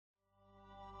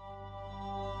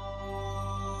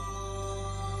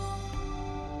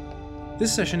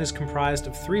This session is comprised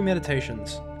of 3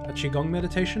 meditations, a Qigong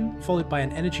meditation, followed by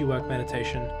an energy work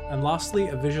meditation, and lastly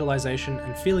a visualization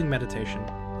and feeling meditation.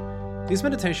 These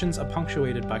meditations are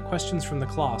punctuated by questions from the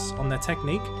class on their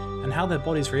technique and how their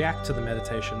bodies react to the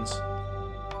meditations.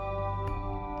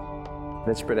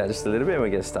 Let's spread out just a little bit and we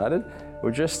get started.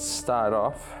 We'll just start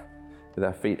off with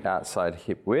our feet outside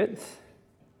hip width.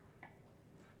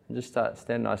 And just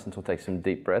stand nice and tall, take some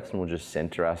deep breaths, and we'll just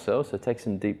center ourselves. So take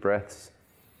some deep breaths.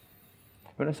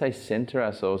 When I say center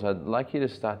ourselves, I'd like you to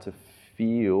start to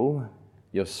feel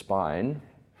your spine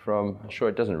from, I'm sure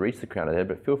it doesn't reach the crown of the head,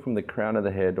 but feel from the crown of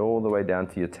the head all the way down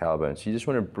to your tailbone. So you just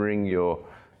want to bring your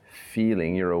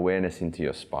feeling, your awareness into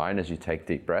your spine as you take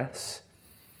deep breaths.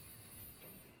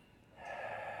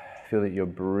 Feel that you're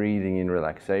breathing in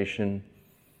relaxation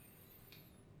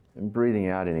and breathing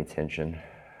out any tension.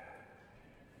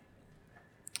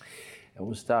 And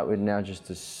we'll start with now just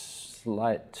a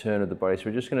slight turn of the body. So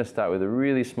we're just going to start with a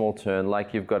really small turn,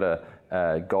 like you've got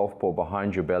a golf ball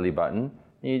behind your belly button.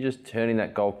 And you're just turning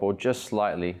that golf ball just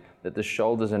slightly, that the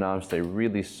shoulders and arms stay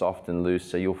really soft and loose,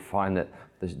 so you'll find that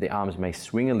the arms may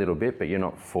swing a little bit, but you're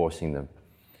not forcing them.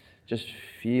 Just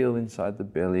feel inside the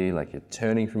belly like you're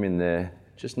turning from in there,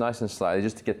 just nice and slightly,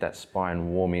 just to get that spine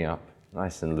warming up,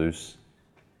 nice and loose.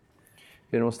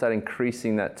 Then we'll start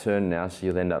increasing that turn now, so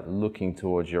you'll end up looking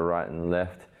towards your right and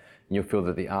left. And you'll feel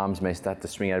that the arms may start to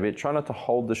swing out a bit. Try not to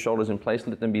hold the shoulders in place,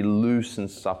 let them be loose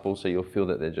and supple, so you'll feel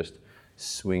that they're just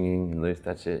swinging and loose.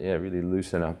 That's it, yeah, really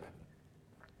loosen up.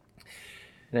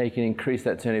 Now you can increase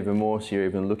that turn even more, so you're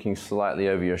even looking slightly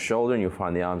over your shoulder, and you'll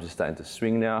find the arms are starting to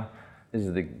swing now. This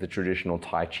is the traditional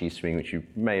Tai Chi swing, which you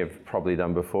may have probably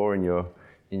done before in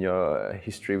your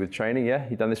history with training. Yeah,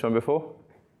 you done this one before?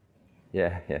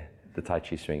 Yeah, the Tai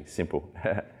Chi swing, simple.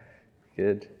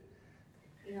 Good.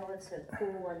 You know what's a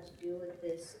cool one to do with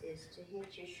this is to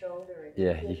hit your shoulder. And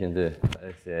yeah, you can do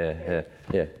it.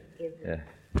 Yeah.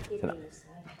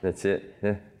 That's it,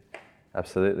 yeah,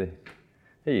 absolutely.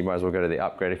 Yeah, you might as well go to the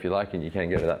upgrade if you like, and you can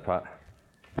go to that part.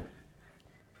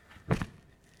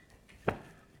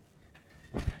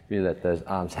 You let those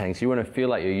arms hang. So you want to feel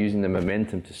like you're using the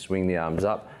momentum to swing the arms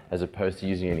up as opposed to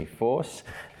using any force.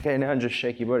 Okay, now just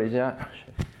shake your bodies out.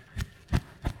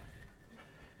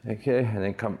 Okay, and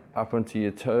then come up onto your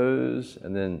toes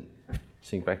and then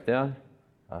sink back down,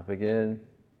 up again.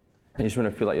 And you just want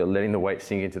to feel like you're letting the weight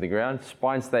sink into the ground.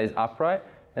 Spine stays upright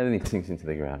and then it sinks into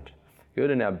the ground. Good,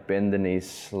 and now bend the knees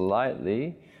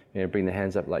slightly. You're going to bring the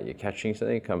hands up like you're catching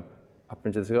something. Come up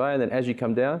into the sky, and then as you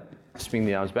come down, swing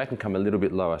the arms back and come a little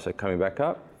bit lower. So coming back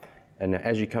up, and now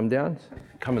as you come down,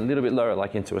 come a little bit lower,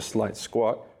 like into a slight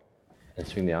squat, and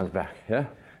swing the arms back, yeah?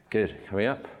 Good, coming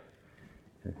up.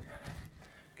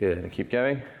 Good, and keep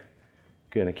going.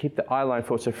 Good, and keep the eye line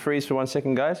forward. So freeze for 1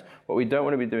 second, guys. What we don't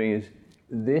want to be doing is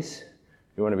this.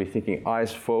 We want to be thinking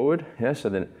eyes forward, yeah? So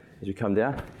then as we come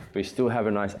down, we still have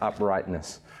a nice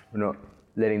uprightness. We're not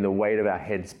letting the weight of our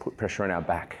heads put pressure on our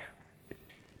back.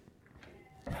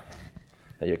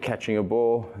 That you're catching a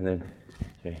ball, and then,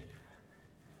 okay.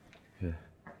 Good.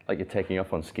 Like you're taking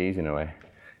off on skis in a way.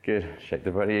 Good, shake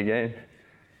the body again.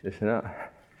 Listen up.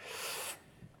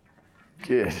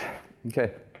 Good,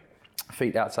 okay.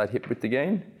 Feet outside hip width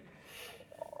again.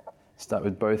 Start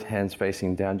with both hands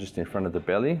facing down just in front of the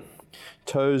belly.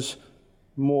 Toes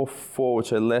more forward,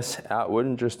 so less outward,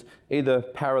 and just either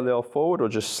parallel forward or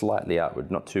just slightly outward,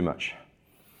 not too much.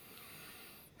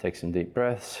 Take some deep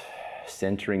breaths,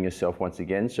 centering yourself once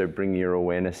again, so bring your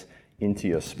awareness into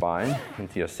your spine,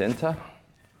 into your center.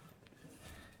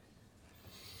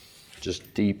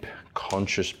 Just deep,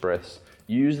 conscious breaths.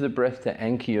 Use the breath to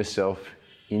anchor yourself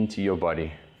into your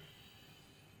body.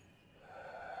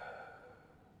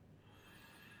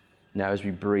 Now as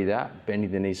we breathe out,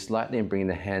 bending the knees slightly and bringing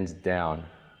the hands down.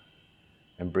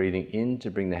 And breathing in to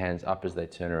bring the hands up as they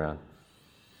turn around.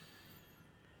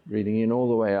 Breathing in all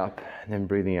the way up and then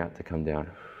breathing out to come down.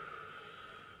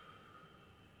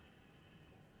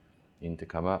 In to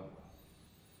come up.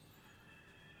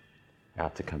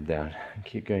 Out to come down. And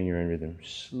keep going your own rhythm.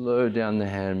 Slow down the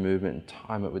hand movement and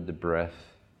time it with the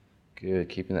breath. Good,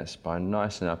 keeping that spine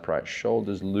nice and upright.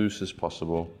 Shoulders loose as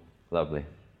possible. Lovely.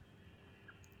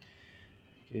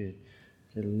 Good.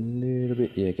 Get a little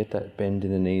bit, get that bend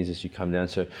in the knees as you come down.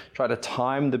 So try to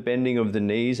time the bending of the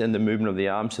knees and the movement of the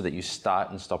arms so that you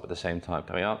start and stop at the same time.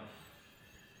 Coming up.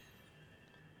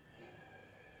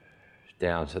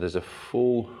 Down. So there's a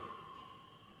full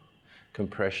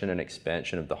compression and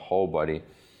expansion of the whole body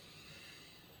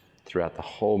throughout the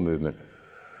whole movement.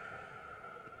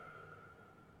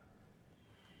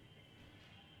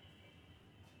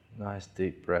 Nice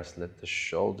deep breaths. Let the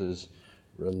shoulders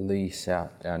release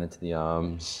out down into the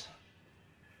arms.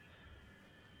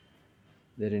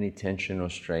 Let any tension or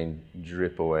strain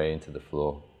drip away into the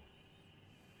floor.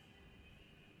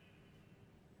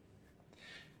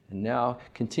 And now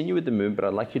continue with the movement, but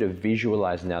I'd like you to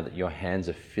visualize now that your hands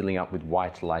are filling up with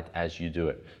white light as you do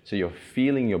it. So you're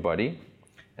feeling your body,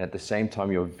 and at the same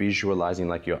time you're visualizing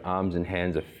like your arms and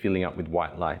hands are filling up with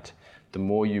white light. The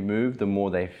more you move, the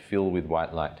more they fill with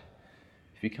white light.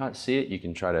 If you can't see it, you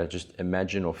can try to just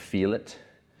imagine or feel it.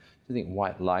 So think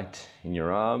white light in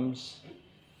your arms.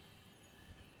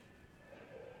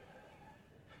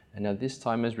 And now this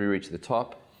time as we reach the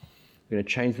top, we're going to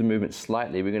change the movement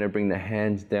slightly. We're going to bring the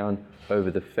hands down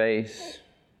over the face,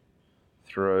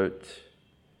 throat,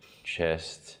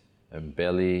 chest, and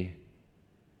belly.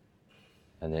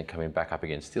 And then coming back up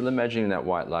again. Still imagining that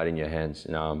white light in your hands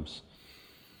and arms.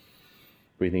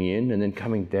 Breathing in and then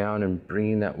coming down and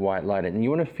bringing that white light in. And you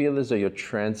want to feel as though you're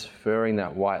transferring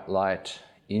that white light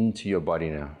into your body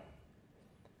now.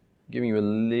 Giving you a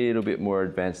little bit more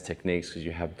advanced techniques because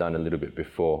you have done a little bit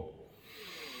before.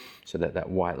 So that that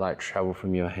white light travel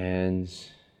from your hands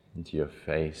into your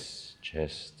face,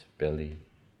 chest, belly.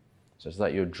 So it's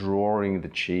like you're drawing the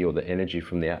chi or the energy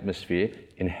from the atmosphere,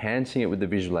 enhancing it with the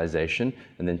visualization,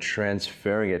 and then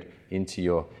transferring it into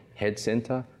your head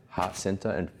center, heart center,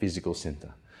 and physical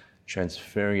center.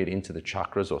 Transferring it into the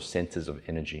chakras or centers of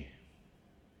energy.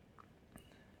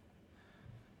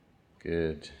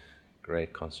 Good.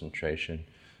 Great concentration.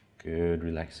 Good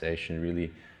relaxation.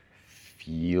 Really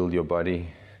feel your body.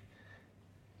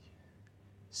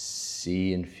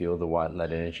 See and feel the white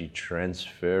light energy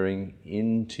transferring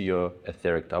into your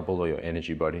etheric double or your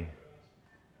energy body.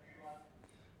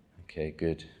 Okay,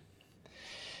 good.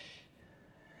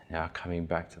 Now coming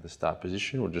back to the start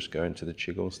position, we'll just go into the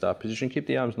Qigong start position. Keep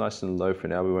the arms nice and low for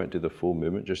now. We won't do the full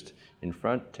movement, just in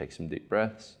front. Take some deep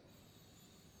breaths.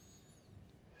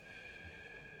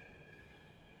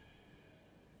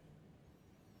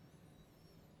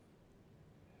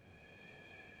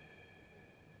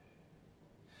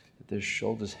 The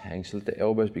shoulders hang, so let the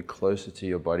elbows be closer to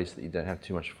your body so that you don't have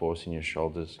too much force in your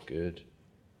shoulders. Good.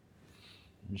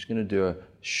 I'm just going to do a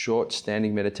short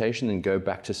standing meditation and go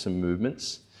back to some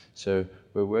movements. So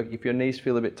if your knees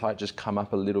feel a bit tight, just come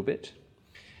up a little bit.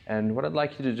 And what I'd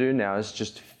like you to do now is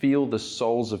just feel the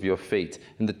soles of your feet.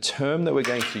 And the term that we're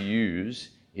going to use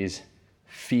is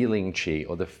feeling chi,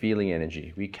 or the feeling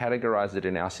energy. We categorize it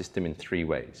in our system in 3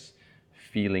 ways.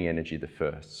 Feeling energy the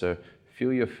first. So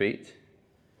feel your feet.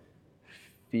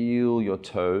 Feel your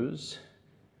toes,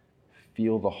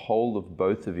 feel the whole of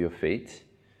both of your feet,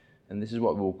 and this is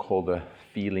what we'll call the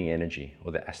feeling energy,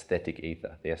 or the aesthetic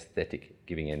ether, the aesthetic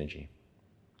giving energy.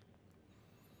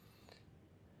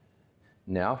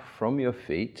 Now, from your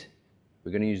feet,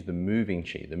 we're going to use the moving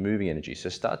chi, the moving energy. So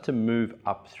start to move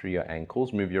up through your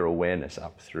ankles, move your awareness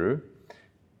up through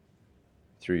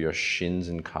your shins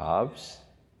and calves,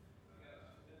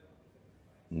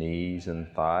 knees and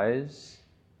thighs,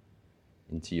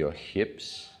 into your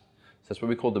hips. So that's what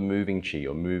we call the moving chi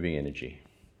or moving energy.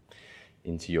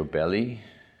 Into your belly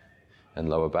and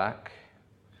lower back,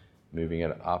 moving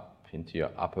it up into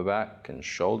your upper back and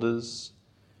shoulders.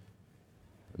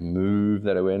 Move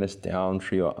that awareness down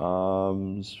through your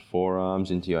arms,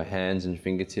 forearms, into your hands and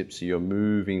fingertips, so you're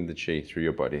moving the chi through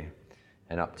your body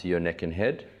and up to your neck and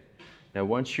head. Now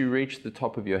once you reach the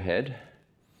top of your head,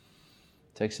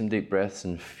 take some deep breaths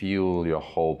and feel your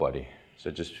whole body. So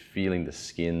just feeling the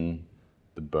skin,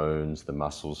 the bones, the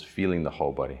muscles, feeling the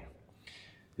whole body.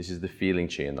 This is the feeling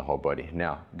chi in the whole body.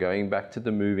 Now, going back to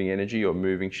the moving energy or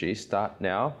moving chi, start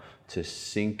now to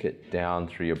sink it down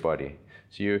through your body.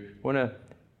 So you want to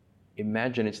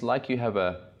imagine it's like you have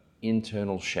an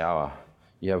internal shower.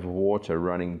 You have water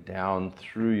running down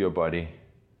through your body,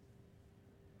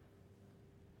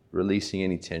 releasing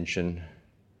any tension,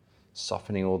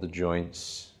 softening all the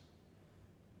joints,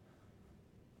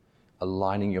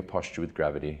 aligning your posture with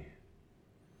gravity.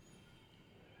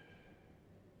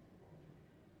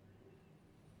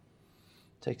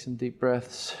 Take some deep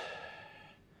breaths,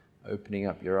 opening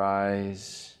up your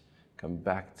eyes, come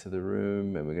back to the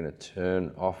room, and we're going to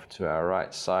turn off to our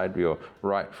right side, your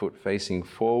right foot facing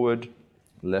forward,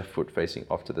 left foot facing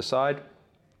off to the side.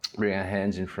 Bring our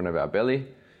hands in front of our belly,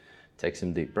 take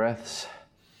some deep breaths.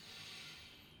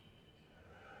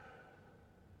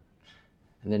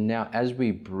 And then now as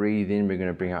we breathe in, we're going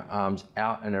to bring our arms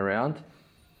out and around,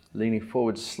 leaning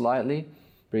forward slightly,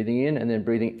 breathing in and then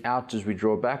breathing out as we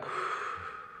draw back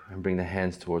and bring the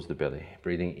hands towards the belly.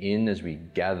 Breathing in as we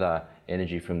gather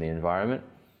energy from the environment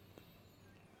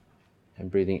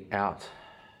and breathing out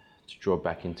to draw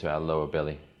back into our lower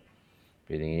belly.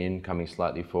 Breathing in, coming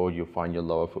slightly forward, you'll find your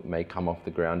lower foot may come off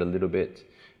the ground a little bit.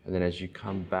 And then as you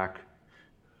come back,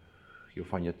 You'll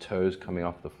find your toes coming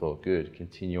off the floor. Good.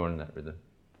 Continue on in that rhythm.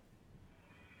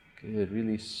 Good.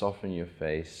 Really soften your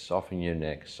face, soften your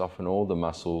neck, soften all the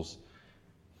muscles.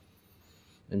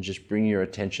 And just bring your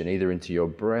attention either into your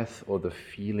breath or the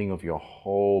feeling of your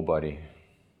whole body.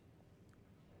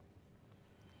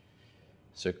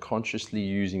 So consciously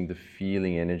using the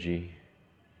feeling energy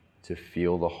to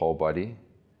feel the whole body.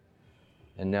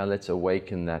 And now let's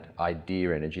awaken that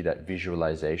idea energy, that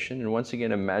visualization. And once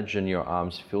again, imagine your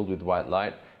arms filled with white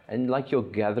light, and like you're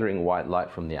gathering white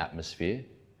light from the atmosphere,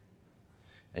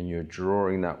 and you're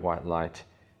drawing that white light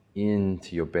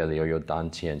into your belly or your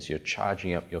dantian. So you're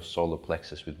charging up your solar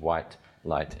plexus with white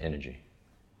light energy.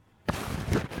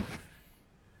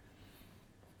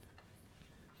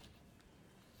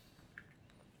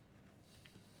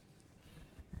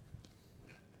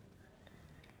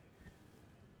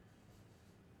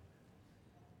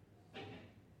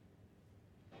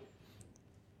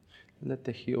 Let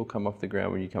the heel come off the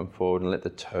ground when you come forward, and let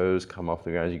the toes come off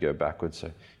the ground as you go backwards.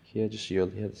 So here, just here,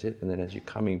 that's it. And then as you're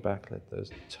coming back, let those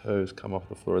toes come off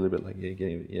the floor a little bit,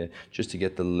 like just to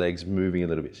get the legs moving a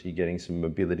little bit. So you're getting some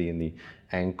mobility in the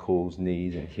ankles,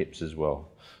 knees, and hips as well.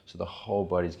 So the whole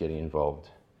body's getting involved.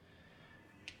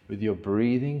 With your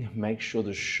breathing, make sure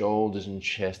the shoulders and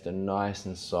chest are nice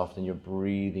and soft, and you're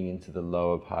breathing into the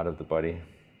lower part of the body.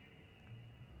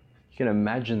 You can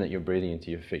imagine that you're breathing into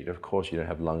your feet. Of course, you don't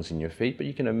have lungs in your feet, but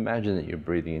you can imagine that you're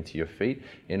breathing into your feet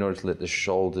in order to let the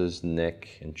shoulders, neck,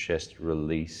 and chest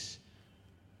release.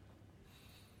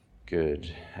 Good.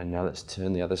 And now let's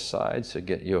turn the other side. So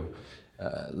get your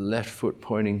left foot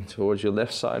pointing towards your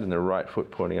left side and the right foot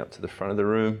pointing up to the front of the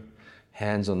room.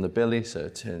 Hands on the belly. So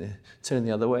turn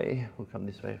the other way. We'll come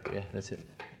this way. Yeah, that's it.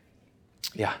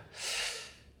 Yeah.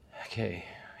 Okay.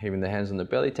 Even the hands on the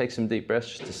belly, take some deep breaths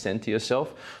just to center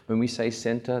yourself. When we say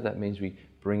center, that means we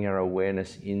bring our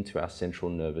awareness into our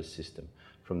central nervous system,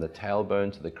 from the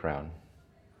tailbone to the crown.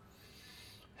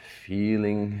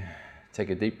 Feeling,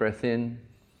 take a deep breath in,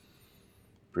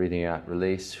 breathing out,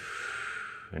 release,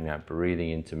 and now breathing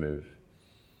in to move.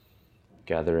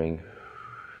 Gathering,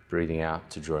 breathing out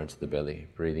to draw into the belly.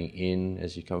 Breathing in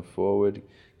as you come forward,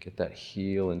 get that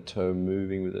heel and toe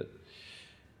moving with it.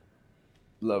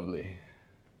 Lovely.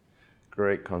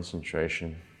 Great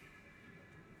concentration.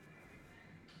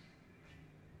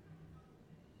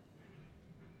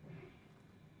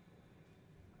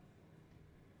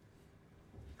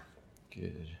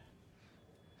 Good.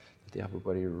 Let the upper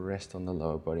body rest on the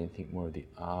lower body, and think more of the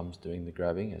arms doing the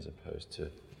grabbing as opposed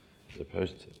to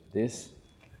this,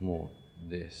 more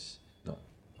this, not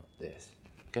this.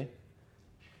 Okay?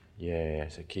 Yeah,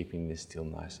 so keeping this still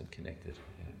nice and connected.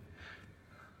 Yeah.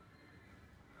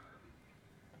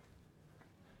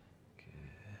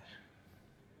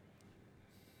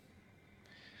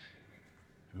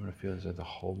 You want to feel as though the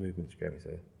whole movement's grabbing,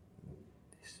 so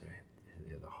this way,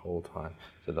 the whole time.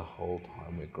 So the whole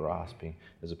time we're grasping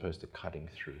as opposed to cutting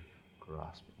through,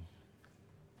 grasping.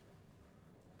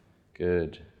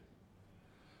 Good.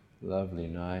 Lovely,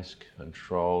 nice,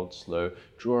 controlled, slow.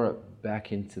 Draw it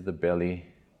back into the belly.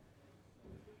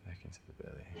 Back into the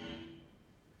belly.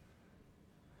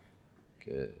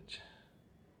 Good.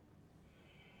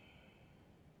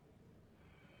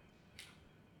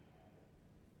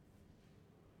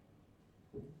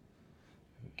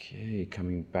 Okay,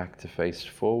 coming back to face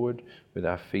forward with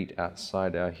our feet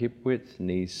outside our hip width,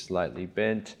 knees slightly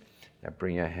bent. Now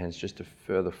bring our hands just a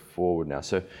further forward now.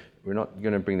 So we're not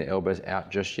going to bring the elbows out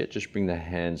just yet, just bring the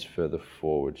hands further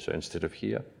forward. So instead of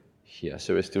here, here.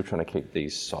 So we're still trying to keep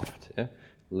these soft. Yeah?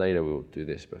 Later we'll do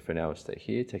this, but for now we'll stay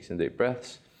here. Take some deep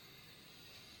breaths.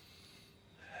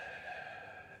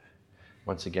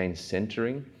 Once again,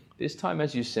 centering. This time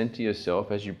as you center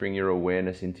yourself, as you bring your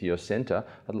awareness into your center,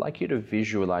 I'd like you to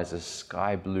visualize a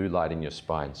sky blue light in your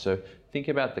spine. So think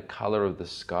about the color of the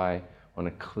sky on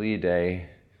a clear day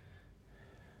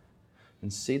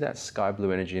and see that sky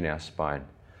blue energy in our spine.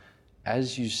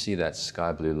 As you see that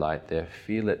sky blue light there,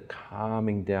 feel it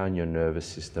calming down your nervous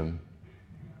system.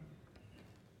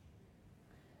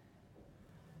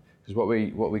 Because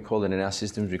what we call it in our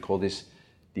systems, we call this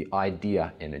the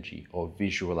idea energy or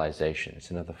visualization.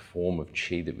 It's another form of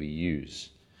chi that we use.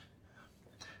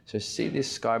 So see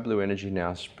this sky blue energy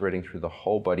now spreading through the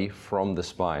whole body from the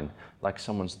spine, like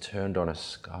someone's turned on a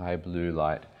sky blue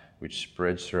light, which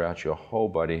spreads throughout your whole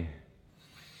body.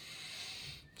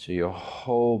 So your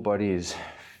whole body is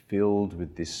filled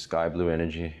with this sky blue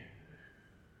energy.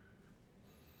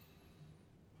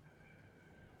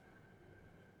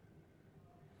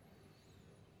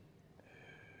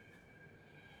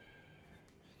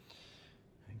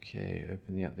 Okay,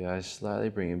 opening up the eyes slightly,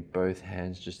 bringing both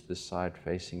hands just to the side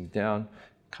facing down.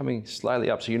 coming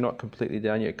slightly up, so you're not completely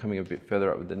down yet, coming a bit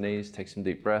further up with the knees. Take some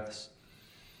deep breaths.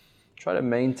 Try to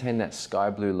maintain that sky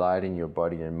blue light in your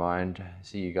body and mind. I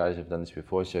see you guys have done this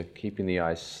before, so keeping the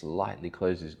eyes slightly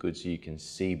closed is good so you can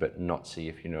see but not see,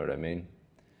 if you know what I mean.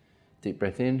 Deep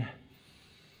breath in.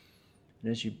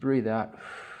 And as you breathe out,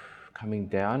 coming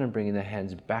down and bringing the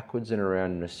hands backwards and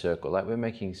around in a circle, like we're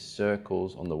making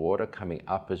circles on the water, coming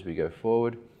up as we go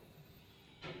forward.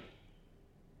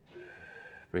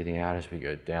 Breathing out as we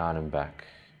go down and back.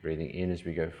 Breathing in as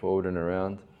we go forward and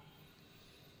around.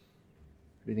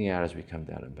 Breathing out as we come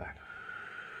down and back.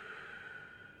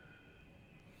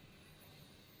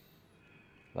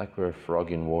 Like we're a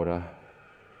frog in water.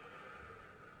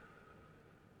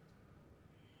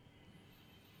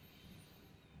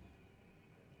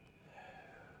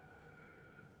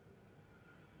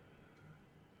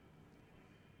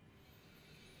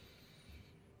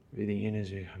 Breathing in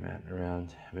as we come out and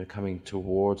around. We're coming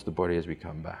towards the body as we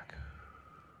come back.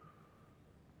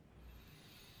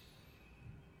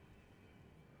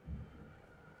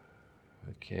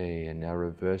 Okay, and now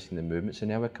reversing the movement. So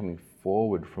now we're coming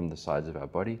forward from the sides of our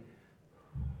body,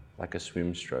 like a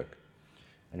swim stroke,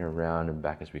 and around and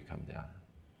back as we come down.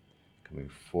 Coming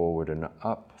forward and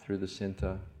up through the center.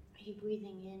 Are you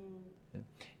breathing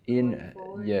in?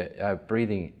 In,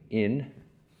 breathing in.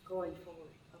 Going forward,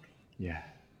 okay. Yeah.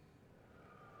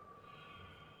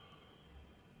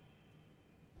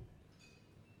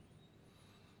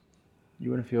 You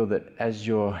want to feel that as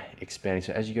you're expanding,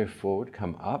 so as you go forward,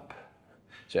 come up.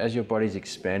 So as your body's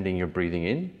expanding, you're breathing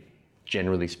in,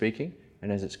 generally speaking,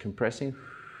 and as it's compressing,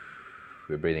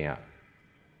 we're breathing out.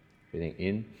 Breathing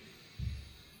in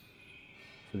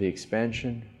for the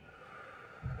expansion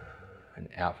and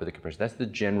out for the compression. That's the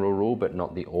general rule, but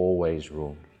not the always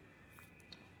rule.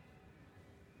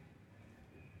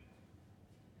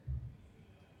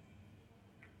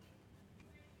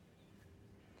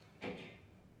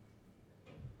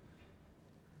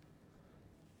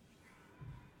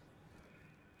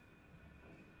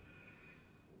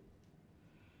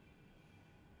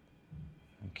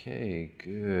 Okay,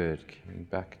 good. Coming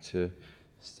back to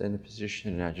standard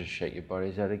position. Now just shake your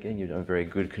bodies out again. You've done very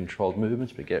good controlled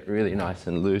movements, but get really nice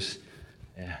and loose.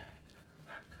 Yeah.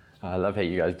 I love how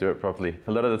you guys do it properly.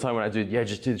 A lot of the time when I do,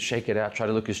 just do shake it out, try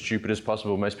to look as stupid as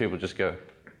possible. Most people just go,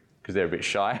 because they're a bit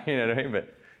shy, you know what I mean?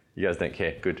 But you guys don't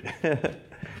care. Good.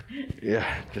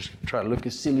 Yeah, just try to look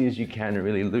as silly as you can and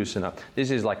really loosen up. This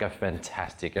is like a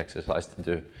fantastic exercise to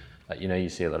do. Like, you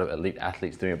see a lot of elite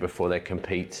athletes doing it before they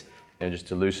compete, just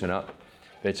to loosen up.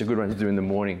 But it's a good one to do in the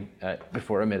morning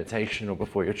before a meditation or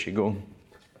before your Qigong.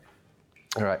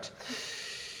 All right.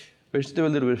 We're just do a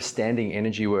little bit of standing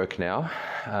energy work now.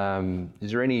 Is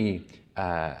there any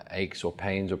aches or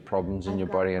pains or problems in your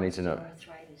body? I need to know.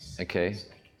 Arthritis. Okay.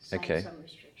 Okay. Some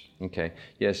restriction. Okay.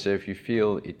 Yeah, so if you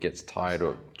feel it gets tired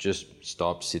or just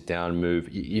stop, sit down, move,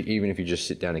 even if you just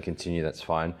sit down and continue, that's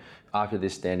fine. After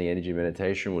this standing energy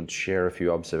meditation, we'll share a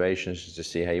few observations just to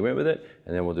see how you went with it,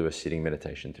 and then we'll do a sitting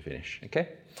meditation to finish, okay?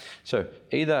 So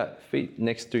either feet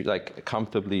next to,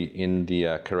 comfortably in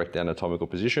the correct anatomical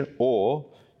position, or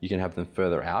you can have them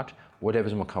further out,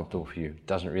 whatever's more comfortable for you,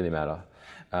 doesn't really matter.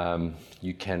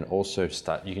 You can also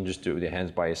you can just do it with your hands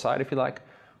by your side if you like,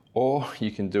 or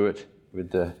you can do it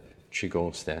with the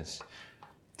Qigong stance.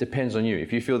 Depends on you.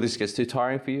 If you feel this gets too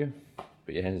tiring for you,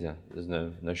 put your hands down. There's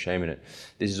no shame in it.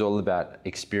 This is all about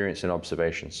experience and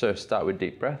observation. So start with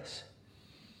deep breaths.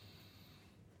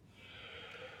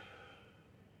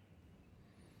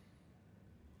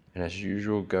 And as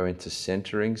usual, go into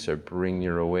centering. So bring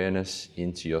your awareness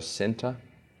into your center.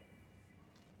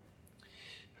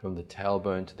 From the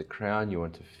tailbone to the crown, you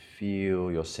want to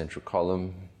feel your central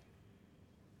column.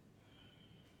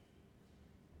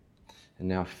 And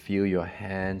now feel your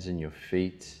hands and your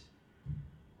feet.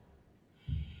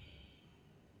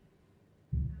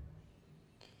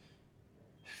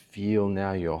 Feel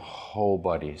now your whole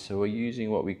body. So we're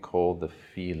using what we call the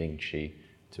feeling chi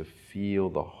to feel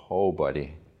the whole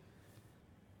body.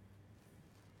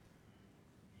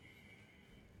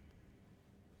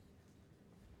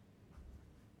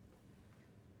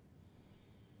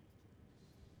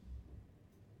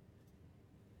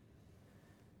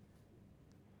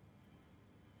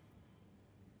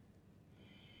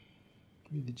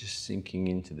 Really just sinking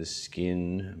into the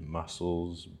skin,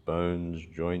 muscles, bones,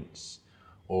 joints,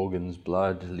 organs,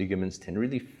 blood, ligaments, to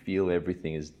really feel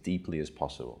everything as deeply as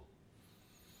possible.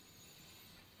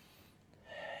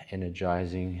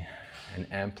 Energizing and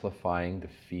amplifying the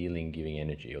feeling-giving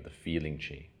energy, or the feeling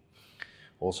chi,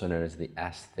 also known as the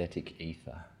aesthetic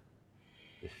ether,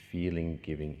 the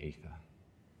feeling-giving ether.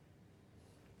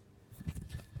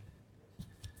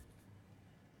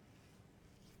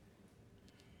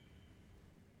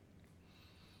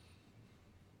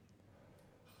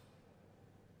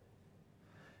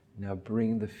 Now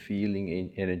bring the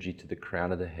feeling energy to the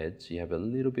crown of the head, so you have a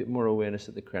little bit more awareness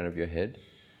at the crown of your head.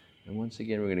 And once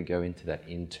again, we're going to go into that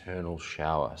internal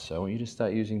shower. So I want you to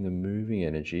start using the moving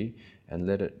energy and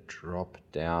let it drop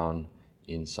down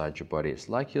inside your body. It's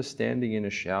like you're standing in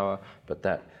a shower, but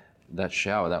that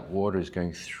shower, that water is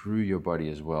going through your body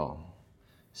as well,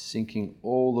 sinking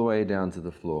all the way down to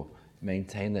the floor.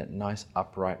 Maintain that nice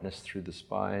uprightness through the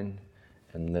spine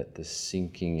and let the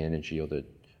sinking energy or the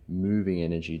moving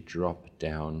energy drop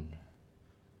down.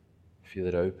 Feel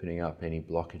it opening up any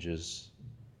blockages.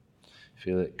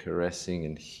 Feel it caressing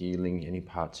and healing any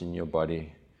parts in your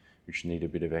body which need a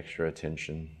bit of extra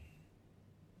attention.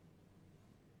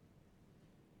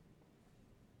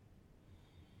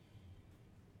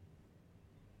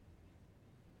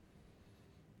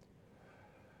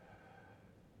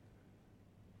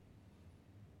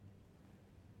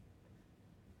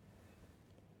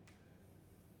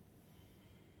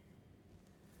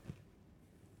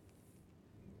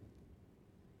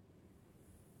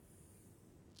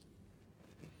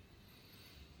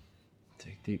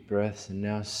 Take deep breaths and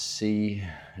now see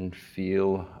and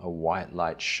feel a white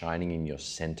light shining in your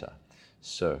center.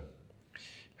 So,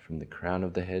 from the crown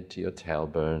of the head to your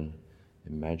tailbone,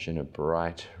 imagine a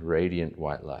bright, radiant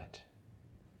white light.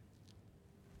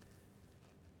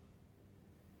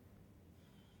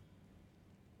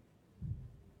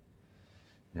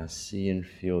 Now see and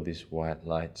feel this white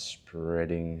light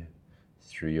spreading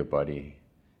through your body,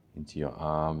 into your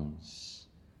arms,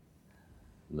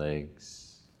 legs,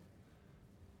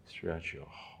 throughout your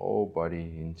whole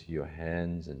body, into your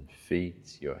hands and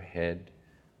feet, your head.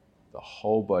 The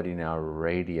whole body now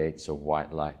radiates a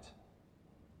white light.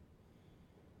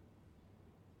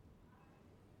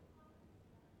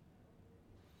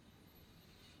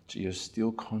 So you're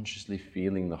still consciously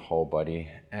feeling the whole body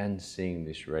and seeing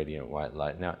this radiant white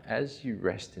light. Now, as you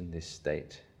rest in this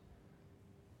state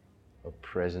of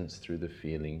presence through the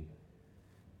feeling,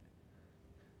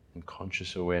 and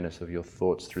conscious awareness of your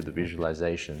thoughts through the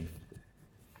visualization,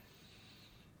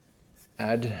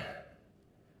 add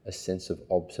a sense of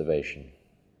observation,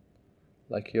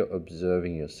 like you're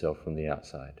observing yourself from the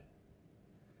outside.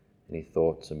 Any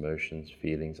thoughts, emotions,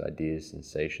 feelings, ideas,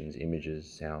 sensations, images,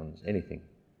 sounds, anything.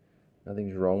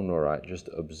 Nothing's wrong nor right, just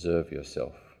observe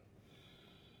yourself.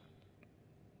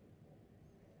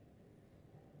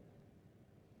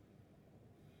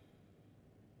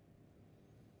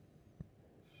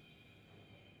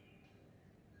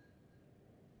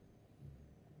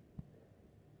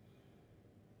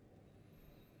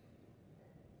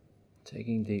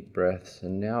 Taking deep breaths,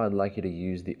 and now I'd like you to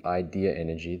use the idea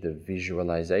energy, the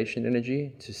visualization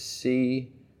energy, to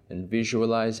see and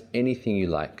visualize anything you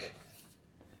like.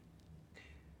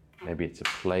 Maybe it's a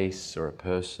place or a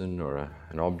person or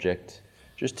an object,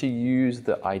 just to use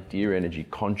the idea energy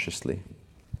consciously.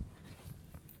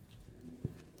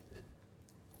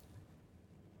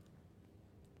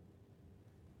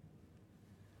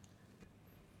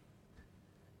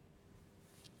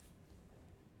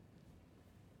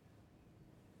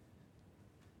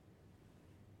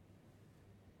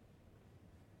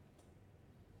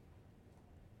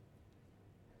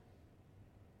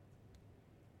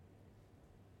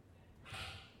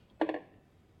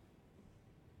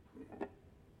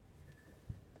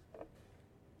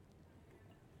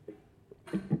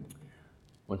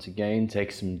 Once again,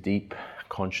 take some deep,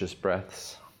 conscious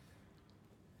breaths.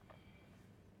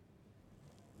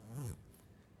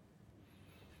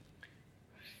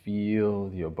 Feel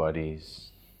your bodies.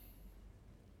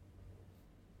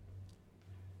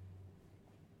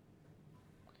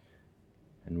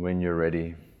 And when you're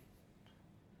ready,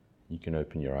 you can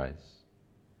open your eyes.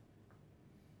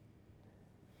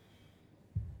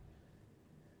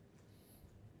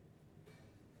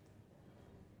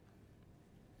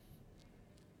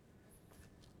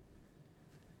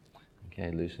 Okay,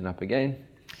 loosen up again.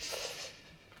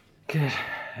 Good.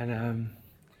 And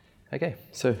okay,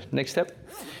 so next step,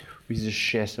 we just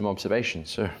share some observations.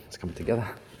 So let's come together.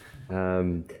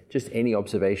 Just any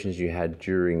observations you had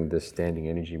during the standing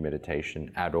energy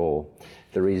meditation at all.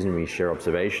 The reason we share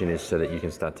observation is so that you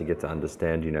can start to get to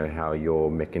understand, how your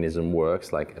mechanism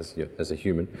works, like as a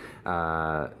human.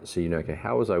 So okay,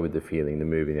 how was I with the feeling, the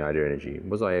moving, the idea energy?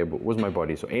 Was my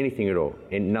body, so anything at all?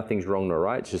 And nothing's wrong nor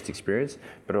right, it's just experience,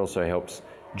 but it also helps,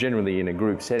 generally in a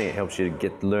group setting, it helps you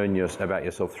to learn about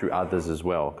yourself through others as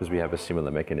well, because we have a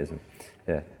similar mechanism.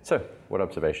 Yeah. So, what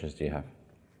observations do you have?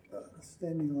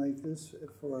 Standing like this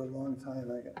for a long time,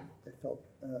 I felt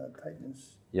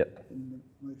tightness in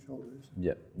my shoulders.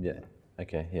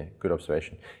 Okay, yeah, good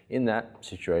observation. In that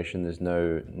situation, there's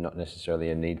not necessarily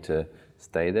a need to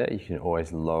stay there. You can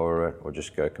always lower it or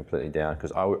just go completely down.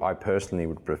 Because I personally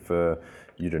would prefer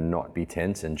you to not be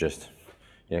tense and just,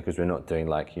 because we're not doing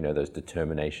like, those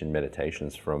determination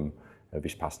meditations from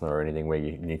Vipassana or anything where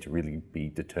you need to really be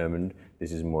determined.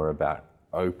 This is more about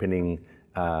opening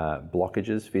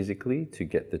blockages physically to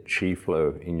get the chi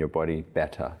flow in your body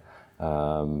better.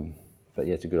 But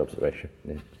yeah, it's a good observation.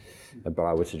 Yeah. But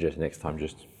I would suggest next time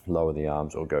just lower the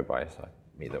arms or go by your side.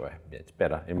 Either way, yeah, it's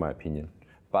better in my opinion.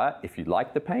 But if you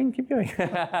like the pain, keep going. And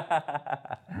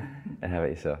how about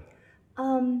yourself?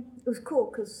 It was cool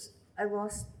because I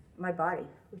lost my body,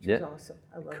 which was awesome.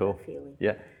 I love that feeling.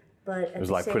 Yeah. But it was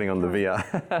like putting on the VR.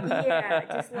 Yeah,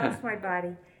 I just lost my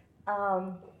body.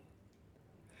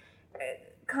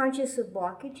 Conscious of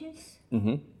blockages.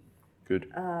 Mm-hmm.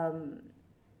 Good.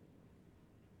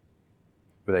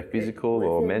 Were they physical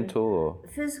or mental or?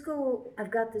 Physical, I've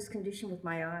got this condition with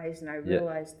my eyes, and I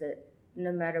realized that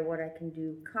no matter what I can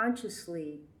do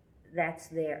consciously, that's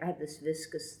there. I have this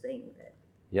viscous thing that.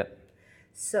 Yep.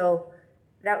 So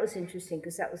that was interesting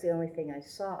because that was the only thing I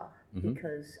saw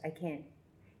because I can't.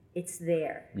 It's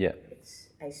there. Yeah.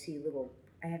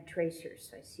 I have tracers,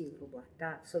 so I see little black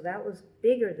dots. So that was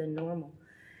bigger than normal.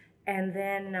 And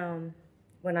then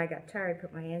when I got tired, I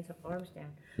put my hands up, arms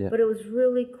down. Yeah. But it was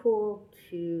really cool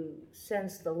to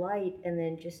sense the light and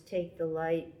then just take the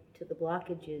light to the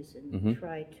blockages and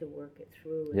try to work it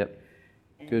through. Yep.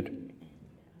 Good.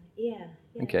 Yeah.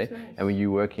 Okay. Nice. And were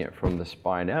you working it from the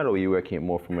spine out, or were you working it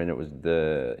more from when it was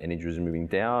the energy was moving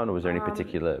down, or was there any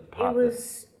particular part?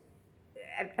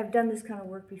 I've done this kind of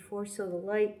work before, so the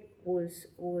light was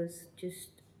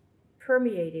just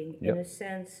permeating in a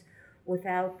sense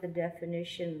without the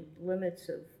definition limits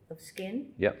of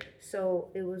skin. Yep. So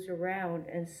it was around,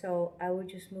 and so I would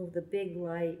just move the big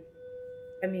light.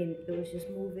 I mean, it was just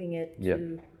moving it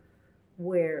to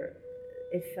where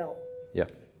it felt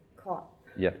caught.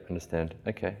 Yeah, understand.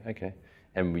 Okay.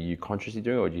 And were you consciously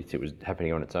doing it, or do you think it was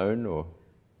happening on its own, or?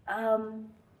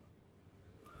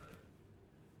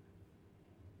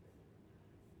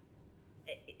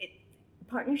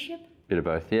 Partnership? Bit of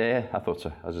both. Yeah, I thought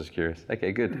so. I was just curious.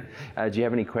 Okay, good. Do you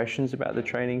have any questions about the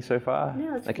training so far?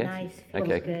 No, it's nice. Feels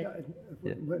good.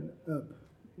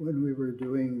 When we were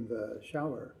doing the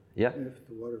shower, if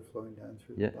the water flowing down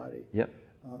through the body,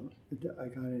 I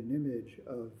got an image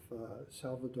of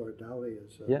Salvador Dali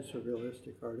as a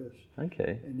surrealistic artist.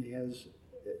 Okay. And he has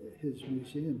his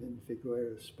museum in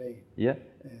Figueres, Spain. Yeah.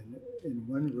 And in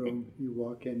one room, you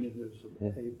walk in and there's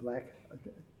a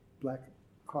black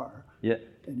car. Yeah.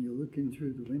 And you're looking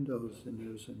through the windows and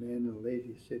there's a man and a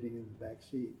lady sitting in the back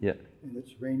seat. Yeah. And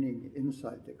it's raining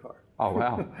inside the car. Oh,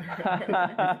 wow.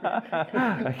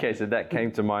 Okay, so that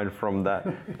came to mind from that.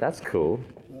 That's cool.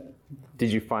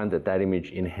 Did you find that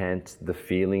image enhanced the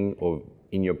feeling or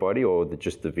in your body, or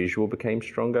just the visual became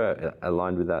stronger,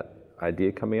 aligned with that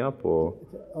idea coming up, or?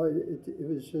 It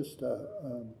was just the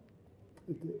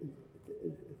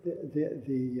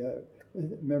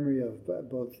memory of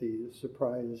both the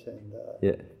surprise and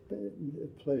the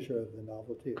pleasure of the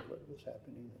novelty of what was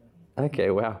happening there. Okay,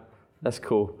 wow. That's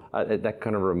cool. That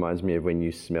kind of reminds me of when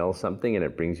you smell something and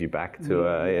it brings you back to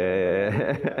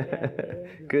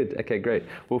Good. Okay, great.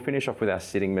 We'll finish off with our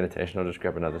sitting meditation. I'll just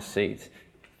grab another seat.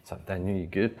 What's up, Daniel? You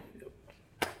good?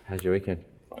 How's your weekend?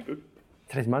 I'm good.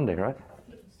 Today's Monday, right?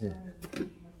 Yeah.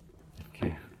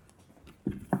 Okay.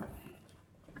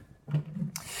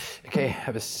 Okay,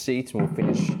 have a seat and we'll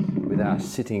finish with our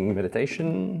sitting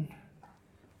meditation.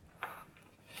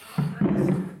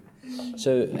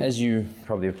 So as you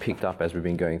probably have picked up as we've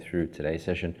been going through today's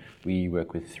session, we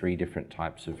work with 3 different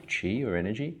types of chi or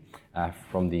energy,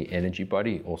 from the energy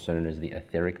body, also known as the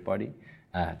etheric body,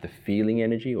 the feeling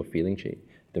energy or feeling chi,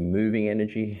 the moving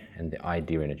energy, and the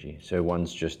idea energy. So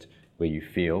one's just where you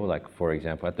feel, like for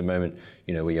example, at the moment,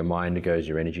 where your mind goes,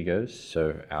 your energy goes.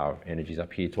 So our energy's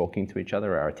up here talking to each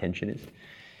other, our attention is.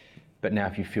 But now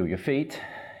if you feel your feet,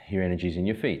 your energy's in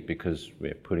your feet because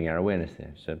we're putting our awareness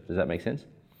there. So does that make sense?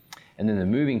 And then the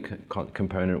moving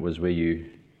component was where you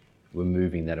were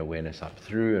moving that awareness up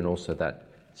through, and also that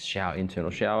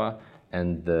internal shower.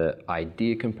 And the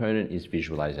idea component is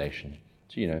visualization.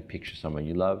 So, picture someone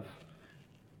you love,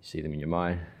 you see them in your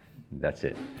mind, that's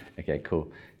it. Okay, cool.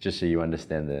 Just so you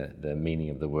understand the meaning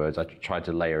of the words. I tried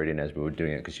to layer it in as we were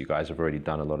doing it because you guys have already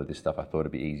done a lot of this stuff. I thought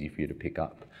it'd be easy for you to pick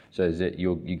up. So is it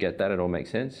you get that? It all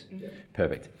makes sense? Yeah.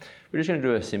 Perfect. We're just going to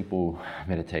do a simple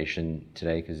meditation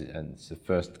today because it's the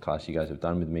first class you guys have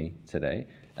done with me today.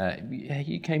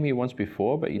 You came here once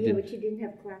before, but you didn't. Yeah, but you didn't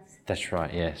have class. That's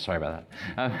right. Yeah, sorry about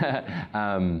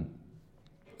that.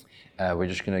 We're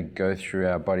just going to go through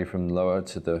our body from lower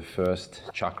to the first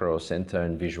chakra or center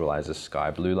and visualize a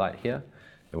sky blue light here.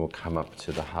 Then we'll come up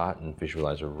to the heart and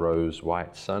visualize a rose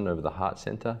white sun over the heart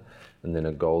center, and then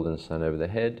a golden sun over the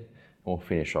head. And we'll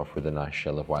finish off with a nice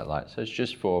shell of white light. So it's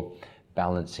just for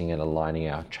balancing and aligning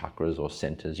our chakras or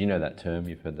centers. You know that term,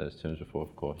 you've heard those terms before,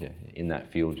 of course, yeah. In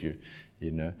that field, you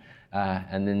know.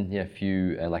 And then, yeah, a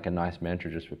few, like a nice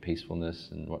mantra just for peacefulness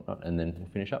and whatnot, and then we'll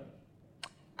finish up.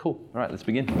 Cool, all right, let's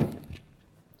begin.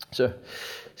 So,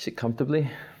 sit comfortably,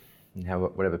 in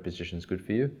whatever position is good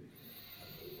for you,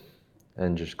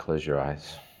 and just close your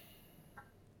eyes.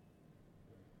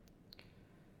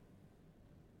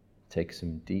 Take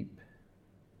some deep,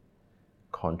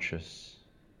 conscious,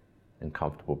 and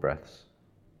comfortable breaths.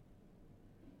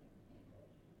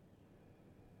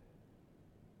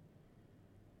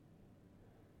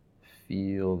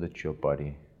 Feel that your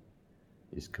body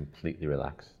is completely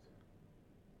relaxed.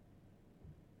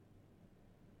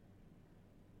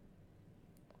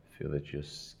 Feel that your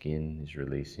skin is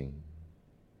releasing.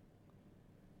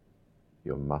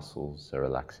 Your muscles are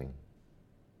relaxing.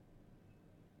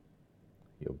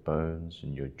 Your bones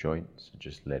and your joints are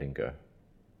just letting go.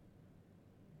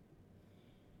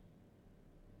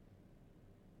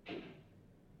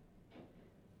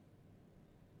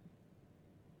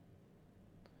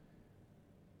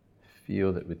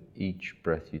 Feel that with each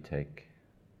breath you take,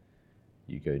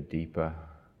 you go deeper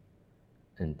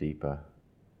and deeper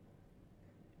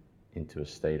into a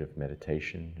state of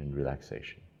meditation and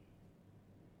relaxation.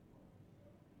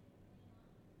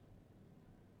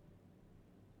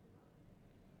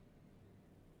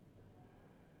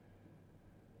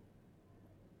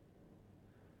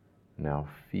 Now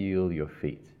feel your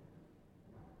feet.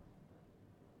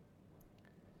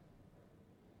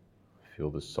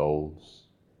 Feel the soles,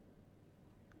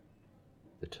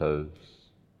 the toes.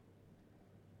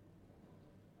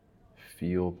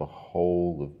 Feel the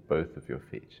whole of both of your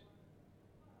feet.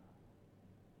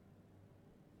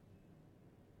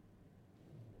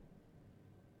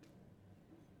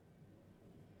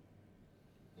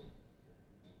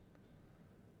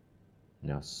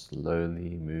 Now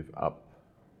slowly move up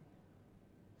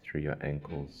through your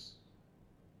ankles,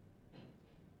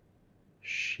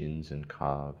 shins and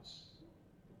calves,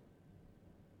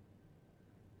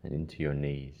 and into your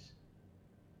knees.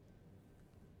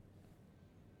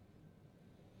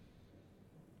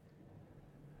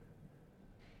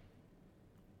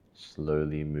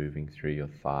 Slowly moving through your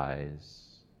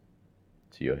thighs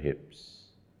to your hips.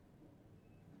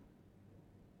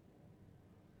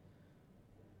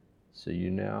 So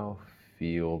you now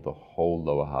feel the whole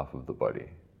lower half of the body.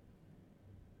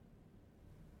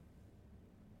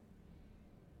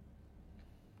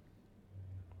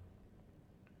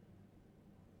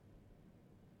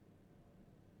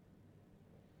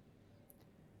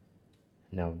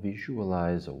 Now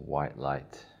visualize a white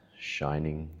light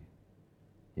shining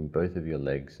in both of your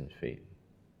legs and feet.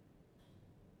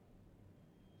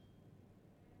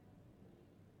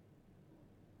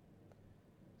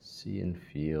 See and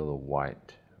feel a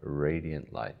white,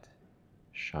 radiant light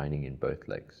shining in both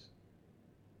legs.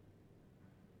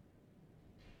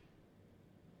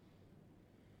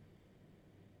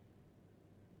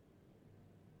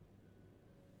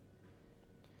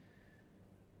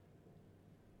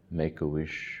 Make a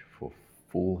wish for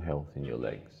full health in your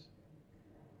legs.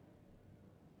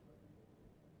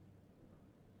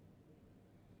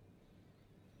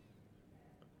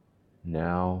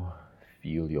 Now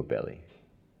feel your belly.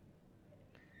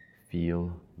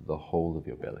 Feel the whole of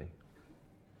your belly.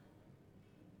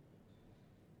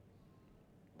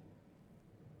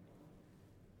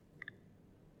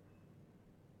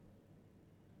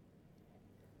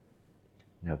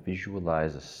 Now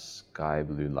visualize a sky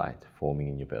blue light forming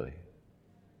in your belly.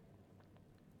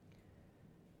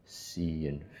 See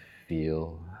and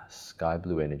feel sky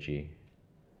blue energy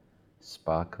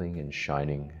sparkling and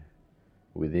shining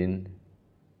within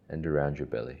and around your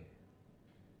belly.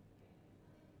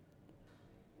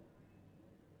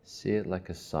 See it like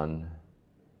a sun,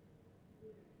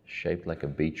 shaped like a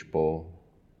beach ball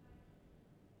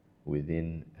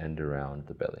within and around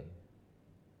the belly.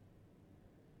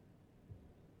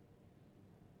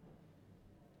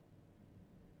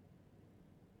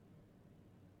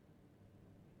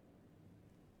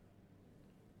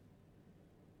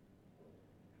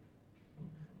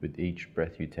 With each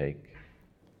breath you take,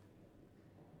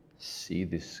 see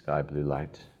this sky blue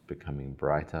light becoming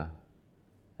brighter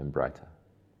and brighter.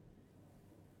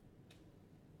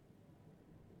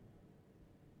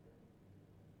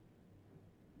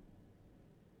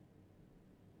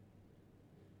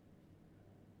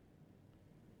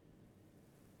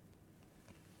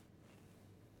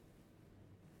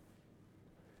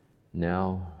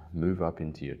 Now move up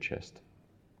into your chest.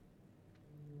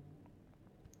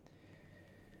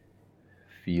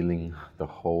 feeling the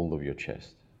whole of your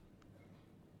chest.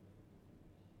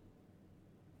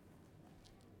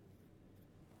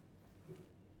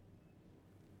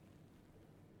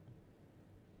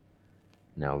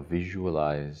 Now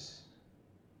visualize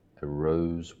a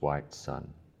rose-white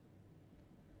sun.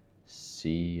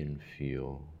 See and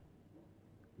feel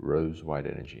rose-white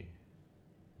energy,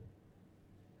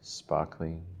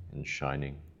 sparkling and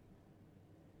shining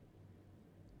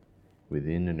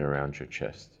within and around your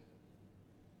chest.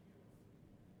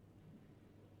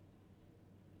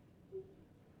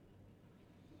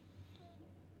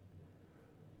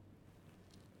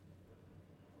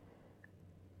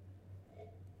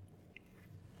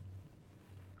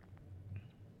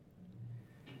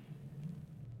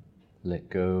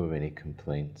 Let go of any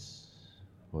complaints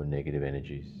or negative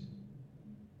energies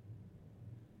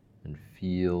and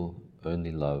feel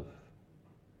only love,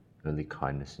 only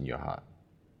kindness in your heart.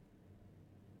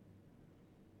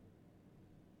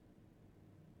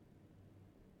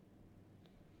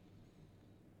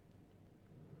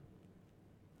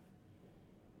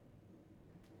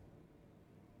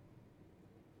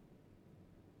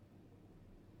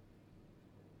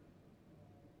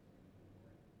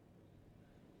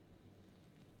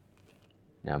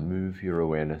 Now move your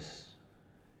awareness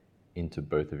into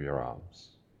both of your arms,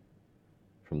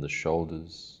 from the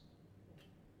shoulders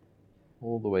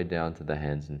all the way down to the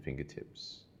hands and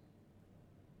fingertips.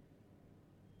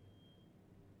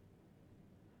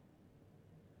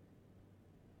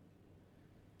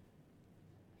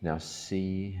 Now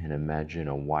see and imagine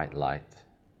a white light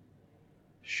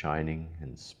shining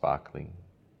and sparkling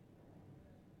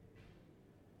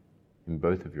in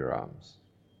both of your arms.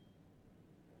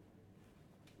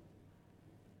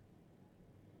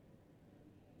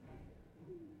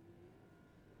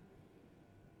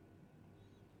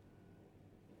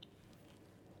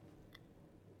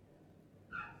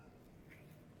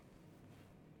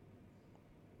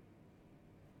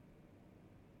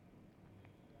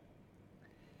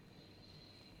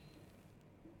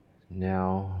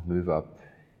 Now move up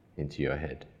into your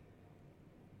head.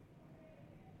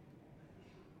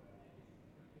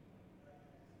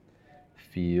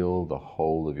 Feel the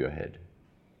whole of your head.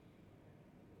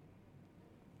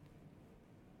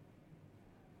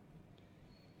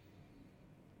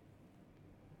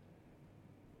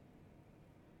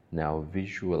 Now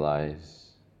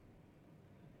visualize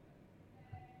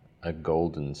a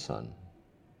golden sun.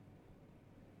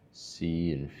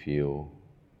 See and feel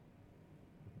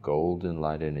golden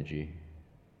light energy,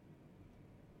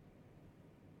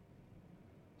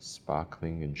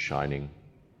 sparkling and shining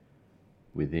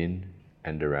within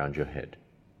and around your head.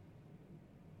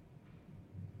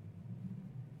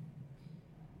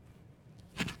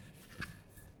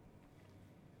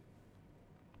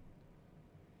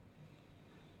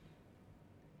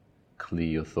 Clear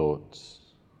your thoughts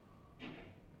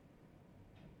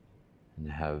and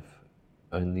have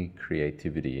only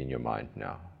creativity in your mind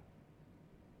now.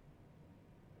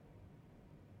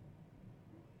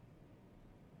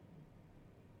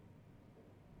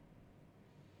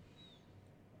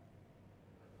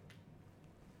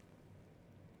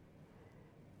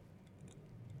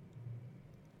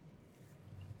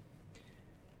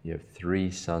 You have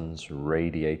 3 suns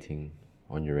radiating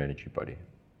on your energy body.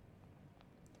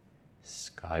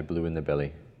 Sky blue in the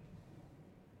belly,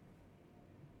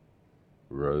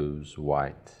 rose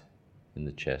white in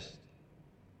the chest,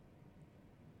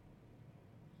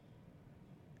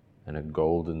 and a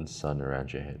golden sun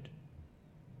around your head.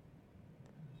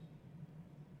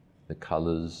 The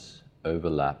colors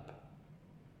overlap,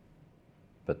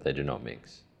 but they do not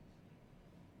mix.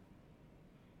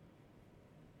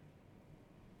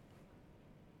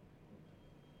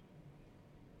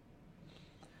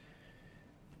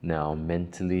 Now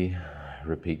mentally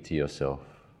repeat to yourself,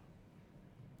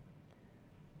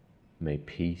 may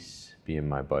peace be in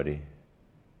my body.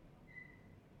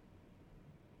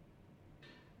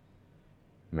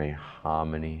 May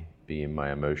harmony be in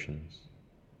my emotions.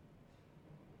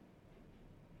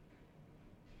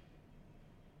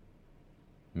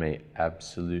 May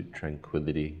absolute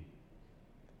tranquility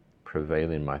prevail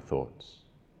in my thoughts.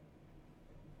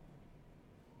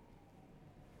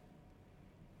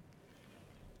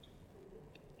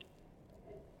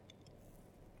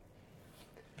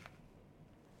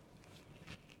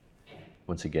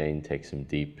 Once again, take some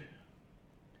deep,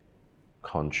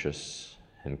 conscious,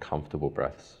 and comfortable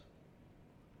breaths.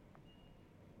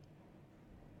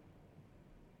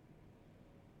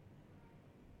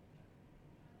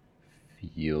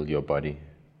 Feel your body.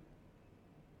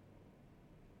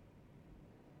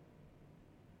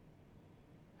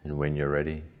 And when you're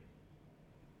ready,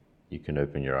 you can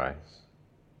open your eyes.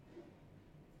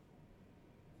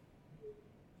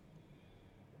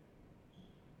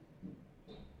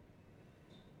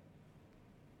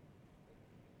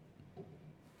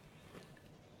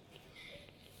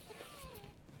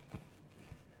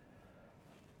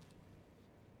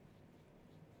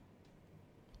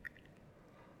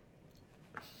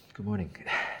 Good morning.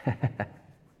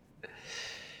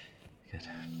 Good.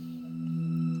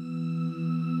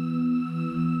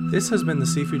 This has been the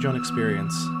Sifu John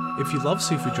Experience. If you love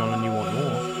Sifu John and you want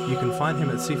more, you can find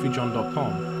him at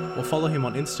sifujohn.com or follow him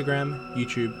on Instagram,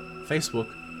 YouTube, Facebook,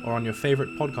 or on your favorite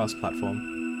podcast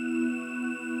platform.